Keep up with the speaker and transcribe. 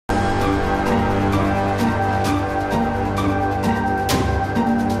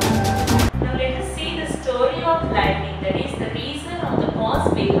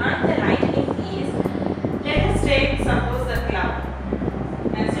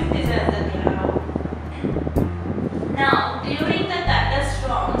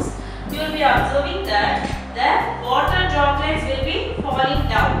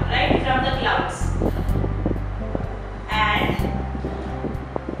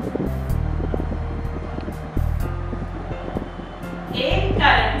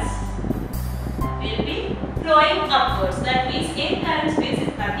flowing upwards. That means air current space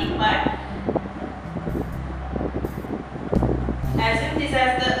is nothing but, assume this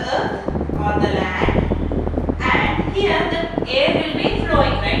as the earth or the land, and here the air will be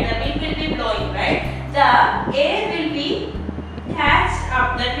flowing, right? The wind will be blowing, right? The air will be catched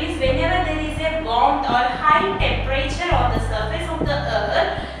up. That means whenever there is a warmth or high temperature on the surface of the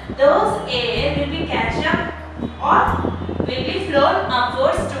earth, those air will be catched up or will be flown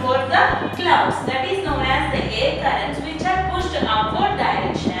upwards towards the clouds. That is known as the air currents, which are pushed upward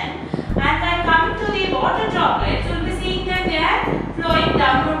direction. And when coming to the water droplets, you will be seeing that they are flowing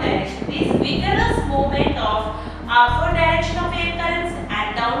downward direction. This vigorous movement of upward direction of air currents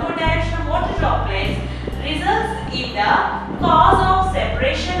and downward direction of water droplets results in the cause of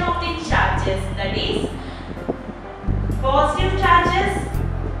separation of the charges. That is, positive charges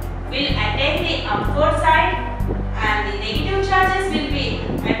will attain the upward side and the negative charges will be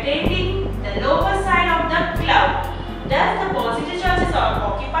attaining the lower side of the cloud. Thus, the positive charges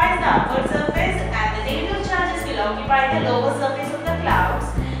occupy the upward surface and the negative charges will occupy the lower surface of the clouds.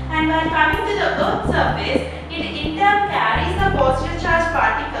 And while coming to the earth's surface, it in turn carries the positive charge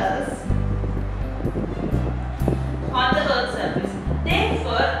particles on the earth's surface.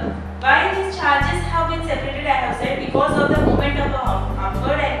 Therefore, why these charges have been separated, I have said, because of the movement of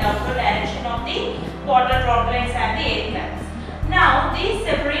upward and downward direction of the water droplets and the air currents. Now, this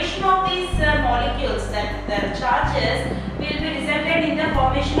separation of these molecules, that the charges, will be resulted in the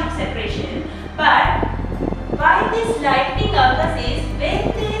formation of separation. But why this lightning occurs is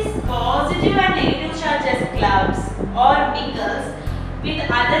when these positive and negative charges clubs or mingles with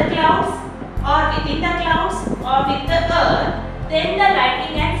other clouds or within the clouds or with the earth, then the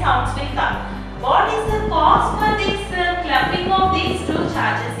lightning and sounds will come. What is the cause for this clubbing of these two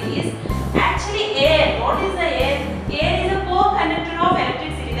charges is actually air. What is the air? Air is a poor conductor of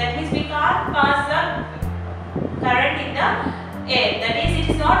electricity. That means we can't pass the current in the air. That is,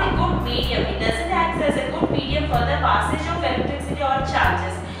 it is not a good medium. It doesn't act as a good medium for the passage of electricity or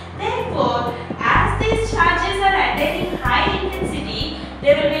charges. Therefore, as these charges are attaining high intensity,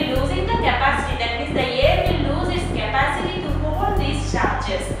 they will be losing the capacity. That means the air will lose its capacity to hold these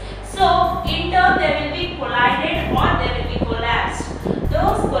charges. So, in turn, they will be collided or they will be collapsed.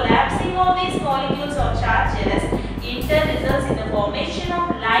 Those collapsing of these molecules or charges in turn results in the formation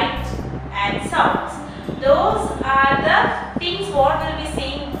of light and sounds. Those are the things what we will be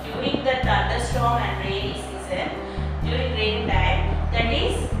seeing during the thunderstorm and rainy season, during rain time, that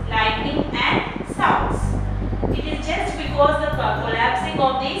is lightning and sounds. It is just because the collapsing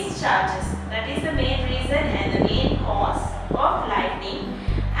of these charges. That is the main reason and the main cause of lightning.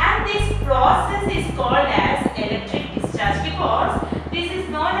 And this process is called as electric discharge, because this is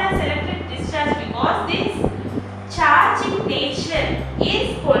known as electric discharge because this charging nature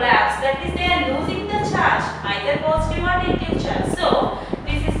is collapsed. That is, they are losing the charge, either positive or negative charge. So,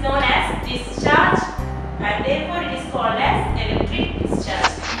 this is known as discharge and therefore it is called as electric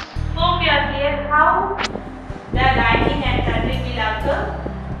discharge. Hope you are clear how the lightning and thunder will occur,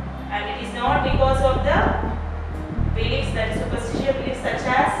 and it is not because of the beliefs, that is superstitious beliefs such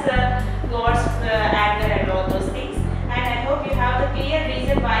as God's anger and all those things. And I hope you have the clear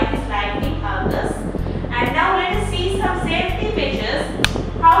reason why this lightning occurs. And now let us see some safety measures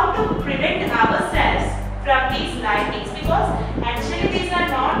how to prevent ourselves from these lightnings, because actually these are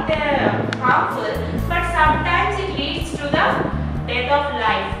not harmful, but sometimes it leads to the death of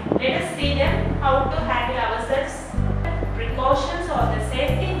life. Let us see them how to handle ourselves. Precautions or the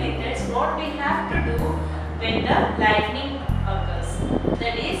safety methods what we have to do when the lightning occurs.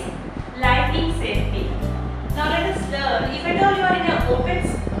 That is lightning safety. Now let us learn, if at all you are in an open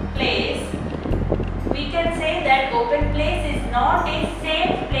place, we can say that open place is not a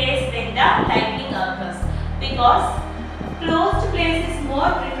safe place when the lightning occurs, because closed place is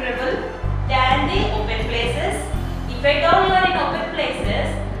more preferable than the open places. If at all you are in open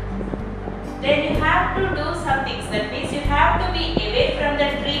places, then you have to do some things. That means you have to be away from the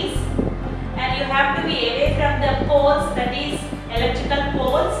trees and you have to be away from the poles, that is electrical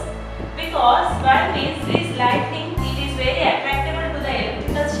poles, because one means this lightning, it is very attractable to the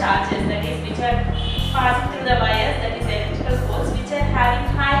electrical charges, that is which are passing through the wires, that is electrical poles which are having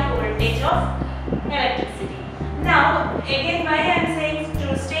high voltage of electricity. Now again, why I am saying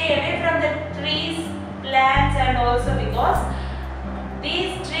to stay away from the trees, plants, and also because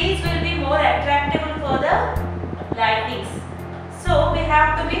these trees will be more attractable for the lightnings. So we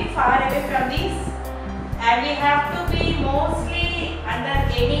have to be far away from these, and we have to be mostly under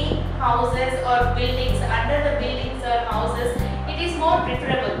any houses or buildings, under the buildings or houses. It is more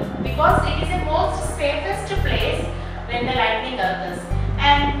preferable because it is the most safest place when the lightning occurs.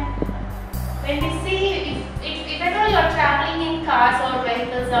 And When we see if at all you are traveling in cars or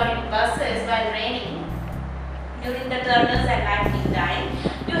vehicles or in buses while raining during the tunnels and lightning time,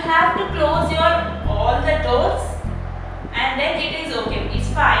 you have to close your all the doors and then it is okay. It's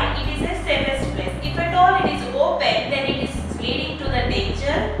fine. It is the safest place. If at all it is open, then it is leading to the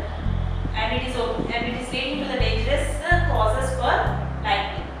danger and it is leading to the dangerous causes for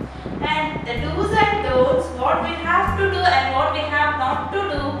lightning. And the do's and don'ts, what we have to do and what we have not to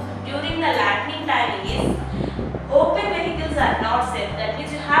do during the lightning time is, open vehicles are not safe. That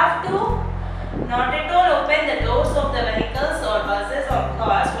means you have to not at all open the doors of the vehicles or buses or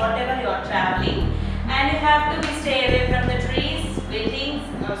cars, whatever you are traveling, and you have to stay away from the trees, buildings,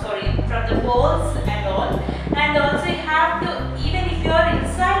 from the poles and all. And also you have to, even if you are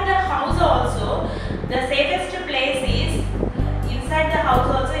inside the house also, the safest place is inside the house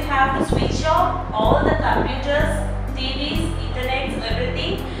also you have to switch off all the computers, TVs, internet,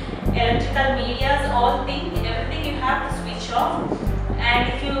 everything, electrical medias, all things, everything you have to switch off.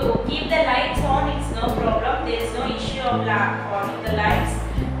 And if you keep the lights on, it's no problem, there is no issue of on the lights.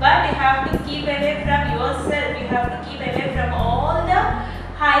 But you have to keep away from yourself, you have to keep away from all the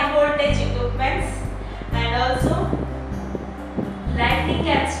high voltage equipments. And also lightning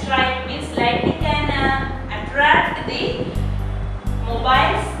can strike, means lightning can attract the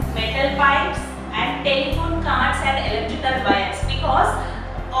mobiles, metal pipes and telephone cords and electrical wires, because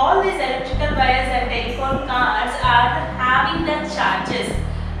all these electrical wires and telephone cords are having the charges,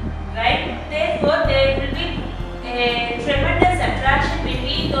 right? Therefore there will be a tremendous attraction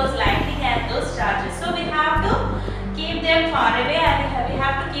between those lightning and those charges. So we have to keep them far away and we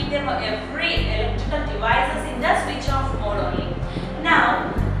have to keep them every electrical devices in the switch off mode only.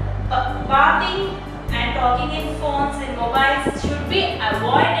 Now bathing and talking in phones and mobiles should be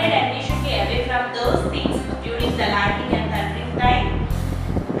avoided and we should be away from those things during the lightning and thundering time.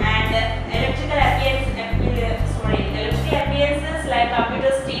 And electrical appliances like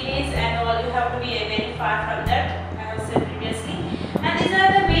computers, TVs and all, you have to be very far from that, I have said previously. And these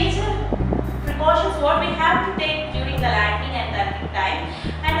are the major precautions what we have to take during the lightning and thundering time.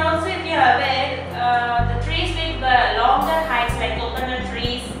 And also if you are aware, the trees with longer heights like coconut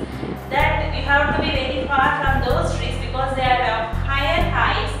trees, that you have to be very far from those trees because they are of higher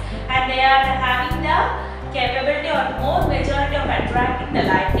heights and they are having the capability or more majority of attracting the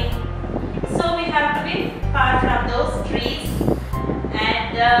lightning. So we have to be far from those trees.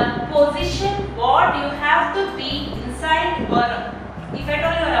 And the position what you have to be inside, or if at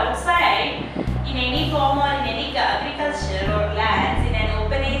all you are outside in any form or in any agriculture or lands in an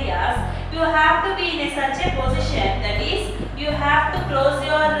open areas, you have to be in such a position, that is you have to close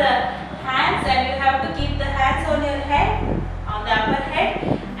your hands and you have to keep the hands on your head, on the upper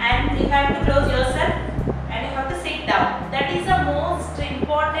head, and you have to close yourself and you have to sit down. That is the most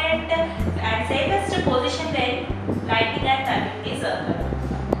important and safest position when lightning and thundering is occur.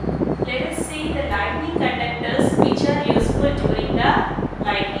 Let us see the lightning conductors which are useful during the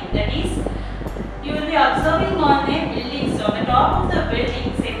lightning. That is, you will be observing on a building, so on the top of the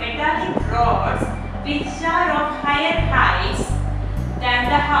building, say metallic rods which are of higher heights than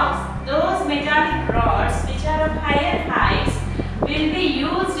the house. Those metallic rods which are of higher heights will be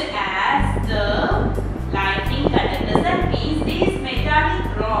used as the lightning conductors. That means these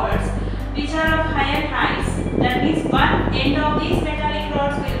metallic rods which are of higher heights, that means one end of these metallic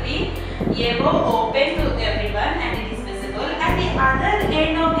rods will be open to everyone and it is visible, and the other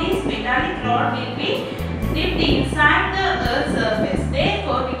end of this metallic rod will be dipped inside the earth's surface.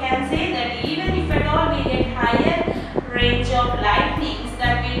 Therefore we can say that even if at all we get higher range of lightnings,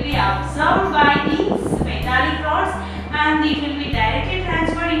 that will be absorbed by these metallic rods and it will be directly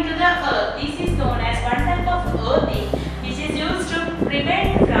transferred into the earth. This is known as one type of earthing which is used to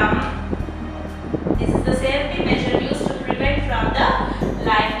prevent from, this is the safety measure used to prevent from the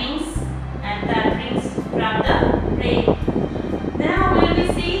lightnings and thunderings from the rain. Now we will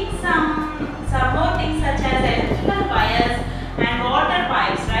be seeing some more things such as electrical wires and water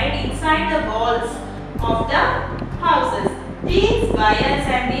pipes right inside the walls of the houses. These wires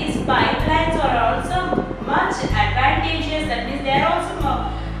and these pipelines are also much advantageous, that means they are also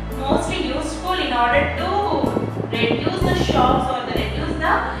mostly useful in order to reduce the shocks or reduce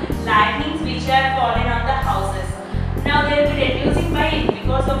the lightnings which are falling on the houses. Now they will be reducing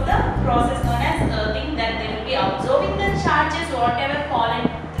because of the process known as earthing, that they will be absorbing the charges whatever fallen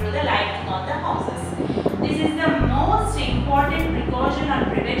through the lightning on the houses. This is the most important precaution or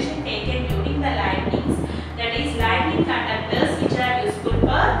prevention taken during the lightnings, that is lightning conductors which are useful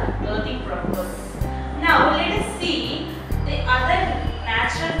for earthing purpose. Now let us see the other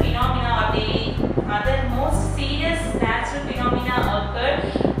natural phenomena or the other most serious natural phenomena occurred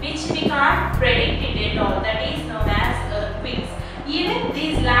which we can't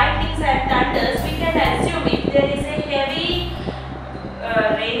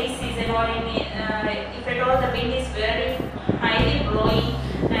rainy season, or in if at all the wind is very highly blowing,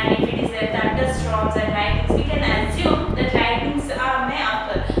 and if it is a thunderstorms and lightnings, we can assume that lightnings may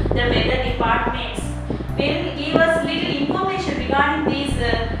occur. The weather departments will give us little information regarding these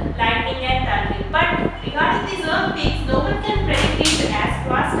lightning and thundering. But regarding these earthquakes, no one can predict it as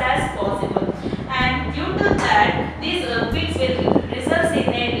fast as possible. And due to that, these earthquakes will result in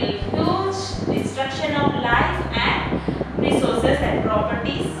a huge destruction of life and resources and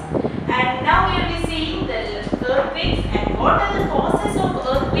properties. And now we will be seeing the earthquakes and what are the causes of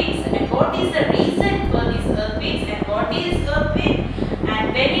earthquakes and what is the reason for these earthquakes and what is earthquake and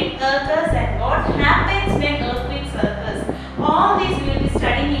when it occurs and what happens when earthquakes occurs. All these we will be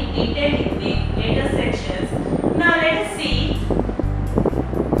studying in detail in the later sections. Now let us see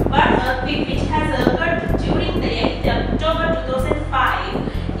one earthquake which has occurred during the 8th October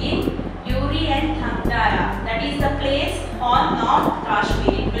 2005 in Uri and Thamdara. That is the place on North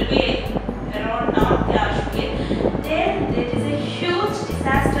Kashmir. It will be around North Kashmir. There is a huge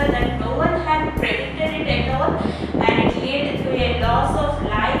disaster that no one had predicted it at all, and it led to a loss of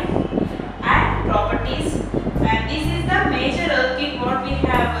life and properties. And this is the major earthquake what we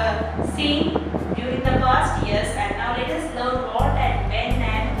have seen during the past years. And